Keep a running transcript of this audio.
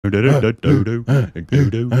We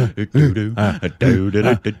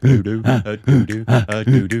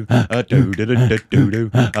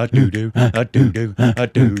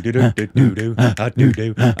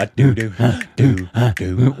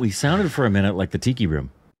sounded for a minute like the Tiki Room.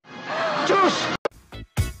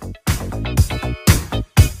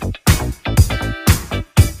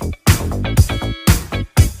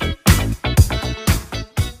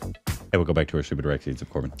 Hey, we'll go back to our stupid Rexies of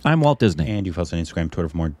Corbin. I'm Walt Disney. And you follow us on Instagram, Twitter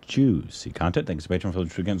for more juicy content. Thanks to Patreon for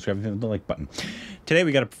the like button. Today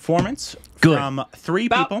we got a performance from three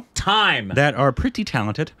people that are pretty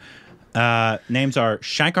talented. Names are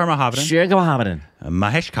Shanker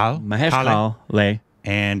Mahesh Kale,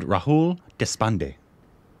 and Rahul Deshpande.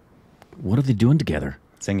 What are they doing together?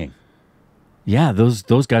 Singing. Yeah, those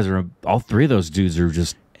guys are, all three of those dudes are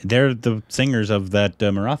just... They're the singers of that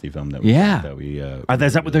Marathi film that we...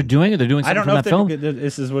 Is that what they're doing? Are they doing something from that film?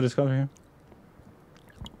 This is what it's called here.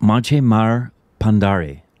 Majhe, maher,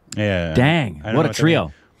 pandhari. Yeah. Dang, what a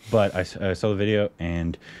trio. But I saw the video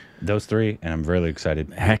and those three, and I'm really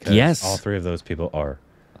excited. Heck yes. All three of those people are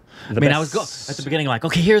the best. I was at the beginning like,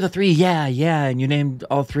 okay, here are the three. Yeah, and you named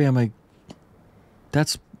all three. I'm like,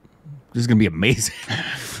 this is going to be amazing.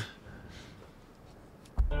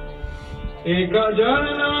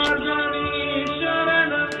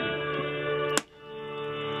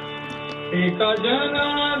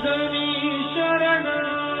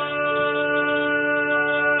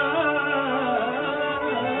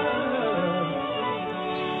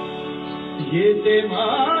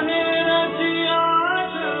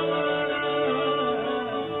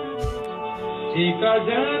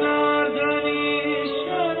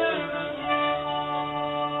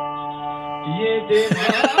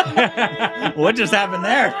 What just happened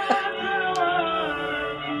there?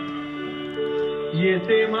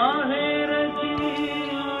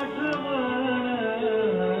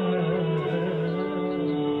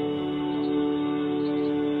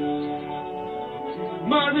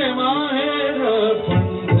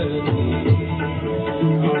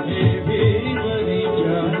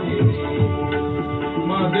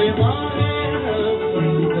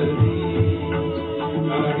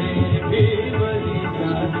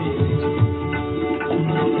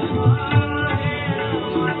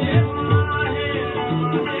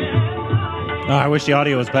 Oh, I wish the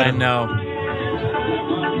audio was better. I know.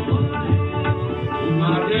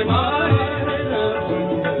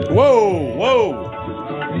 Whoa, whoa.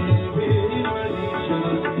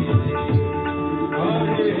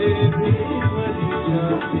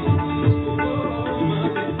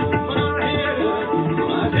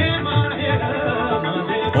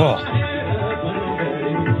 Oh.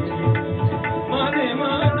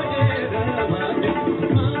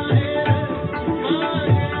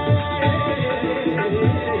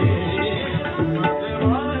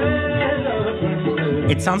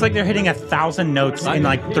 It sounds like they're hitting 1,000 notes in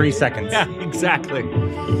like 3 seconds. Yeah, exactly. I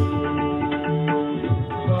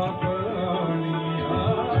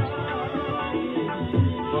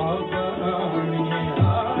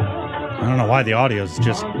don't know why the audio is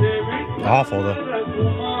just awful though.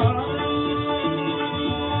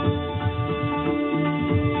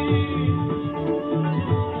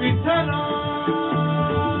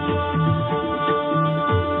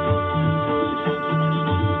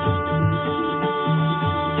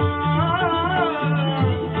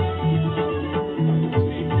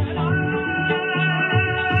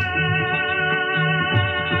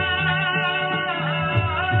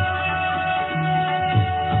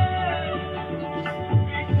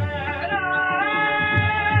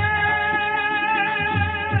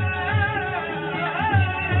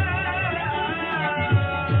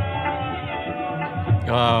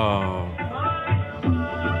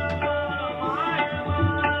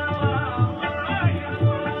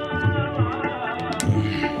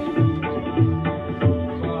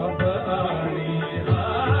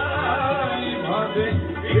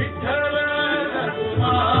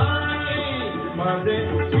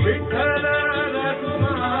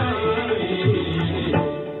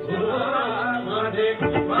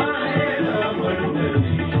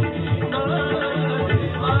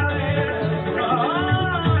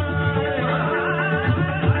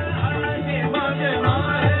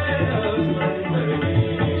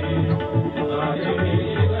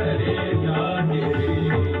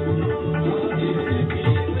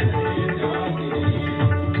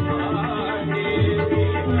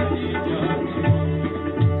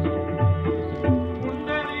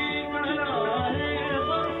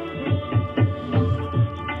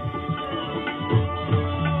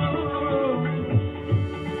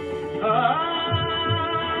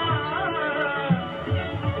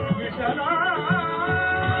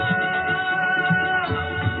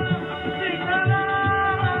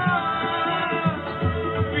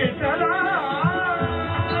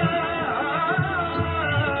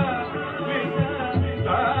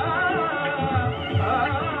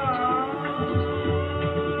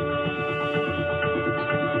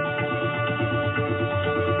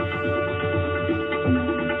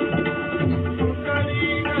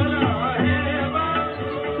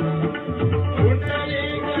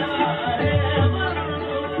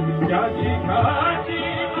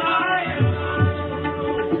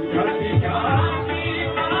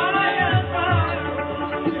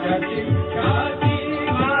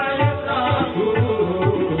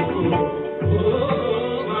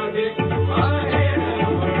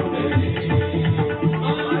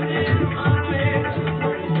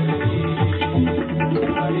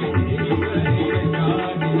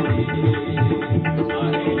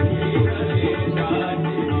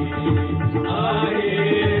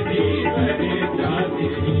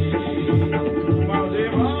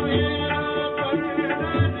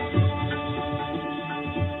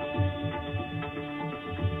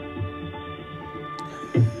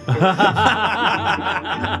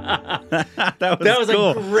 That was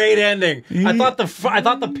cool. A great ending. I thought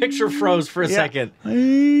the picture froze for a second. Oh,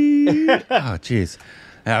 jeez.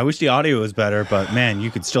 I wish the audio was better, but man,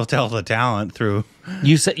 you could still tell the talent through.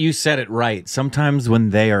 You said it right. Sometimes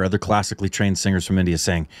when they or other classically trained singers from India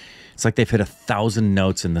sing, it's like they've hit 1,000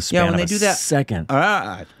 notes in the span of a second.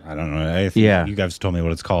 I don't know. I think you guys told me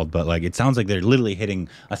what it's called, but like it sounds like they're literally hitting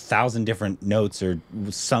 1,000 different notes, or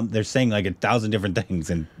they're saying like 1,000 different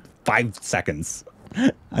things in 5 seconds.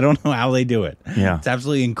 I don't know how they do it. Yeah, it's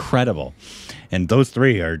absolutely incredible. And those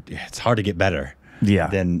three it's hard to get better. Yeah,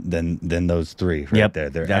 than those three right there.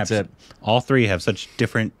 That's it. All three have such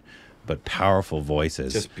different but powerful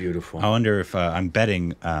voices. Just beautiful. I wonder if I'm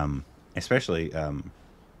betting, especially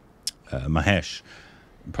Mahesh,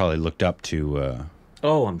 probably looked up to.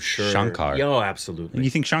 I'm sure. Shankar. Oh, absolutely. You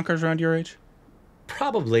think Shankar's around your age?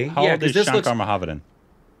 Probably. How old is Shankar Mahadevan?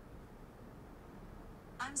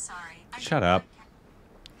 I'm sorry. Shut up.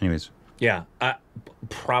 Anyways. Yeah,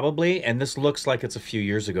 probably. And this looks like it's a few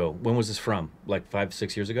years ago. When was this from? Like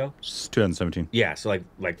 5-6 years ago? It's 2017. Yeah, so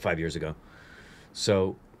like 5 years ago.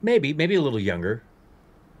 So maybe a little younger.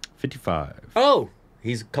 55. Oh,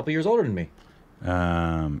 he's a couple years older than me.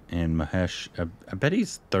 And Mahesh, I bet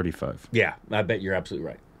he's 35. Yeah, I bet you're absolutely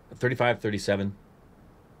right. 35, 37.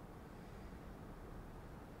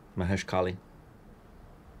 Mahesh Kale.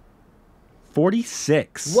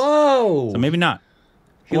 46. Whoa! So maybe not.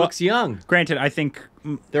 He looks young. Granted, I think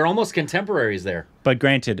they're almost contemporaries there. But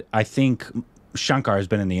granted, I think Shankar has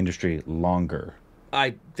been in the industry longer.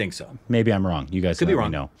 I think so. Maybe I'm wrong. You guys could be wrong.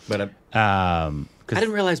 Know. But I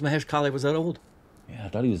didn't realize Mahesh Kale was that old. Yeah, I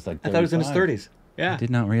thought he was like 35. I thought he was in his 30s. Yeah. I did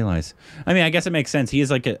not realize. I mean, I guess it makes sense. He is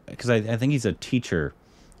like because I think he's a teacher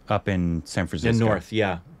up in San Francisco. In North,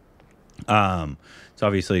 yeah. So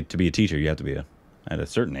obviously to be a teacher, you have to be at a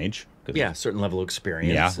certain age. Yeah, a certain level of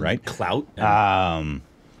experience. Yeah, right. Clout.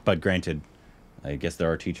 But granted, I guess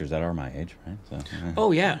there are teachers that are my age, right? So,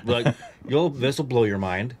 Oh yeah, like this will blow your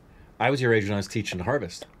mind. I was your age when I was teaching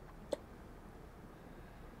Harvest.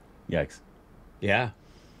 Yikes! Yeah.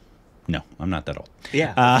 No, I'm not that old. Yeah.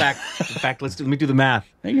 In fact, let me do the math.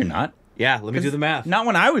 No, you're not. Yeah, let me do the math. Not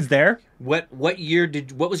when I was there. What was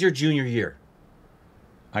your junior year?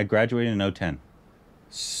 I graduated in 2010.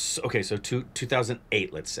 Okay, so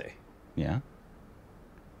 2008, let's say. Yeah.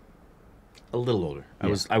 A little older.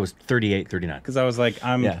 Yeah. I was 38, 39. Because I was like,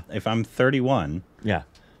 if I'm 31, yeah,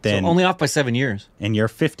 then so only off by 7 years. And you're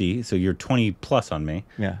 50, so you're 20 plus on me.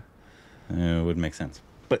 Yeah, it would make sense.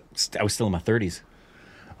 But I was still in my 30s.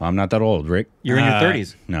 Well, I'm not that old, Rick. You're in your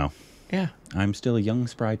 30s. No. Yeah. I'm still a young,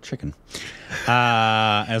 spry chicken,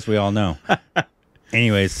 as we all know.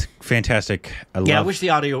 Anyways, fantastic. I wish the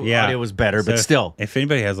audio was better, but still. If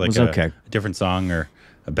anybody has like a different song or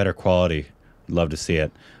a better quality, I'd love to see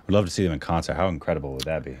it. I'd love to see them in concert. How incredible would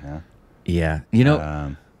that be? Huh? Yeah. You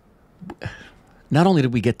know, not only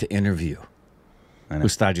did we get to interview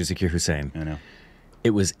Ustad Zakir Hussain, I know. It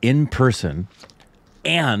was in person,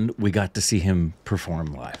 and we got to see him perform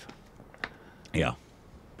live. Yeah.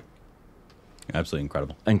 Absolutely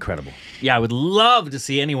incredible. Incredible. Yeah, I would love to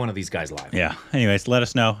see any one of these guys live. Yeah. Anyways, let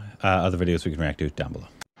us know other videos we can react to down below.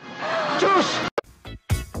 Juice!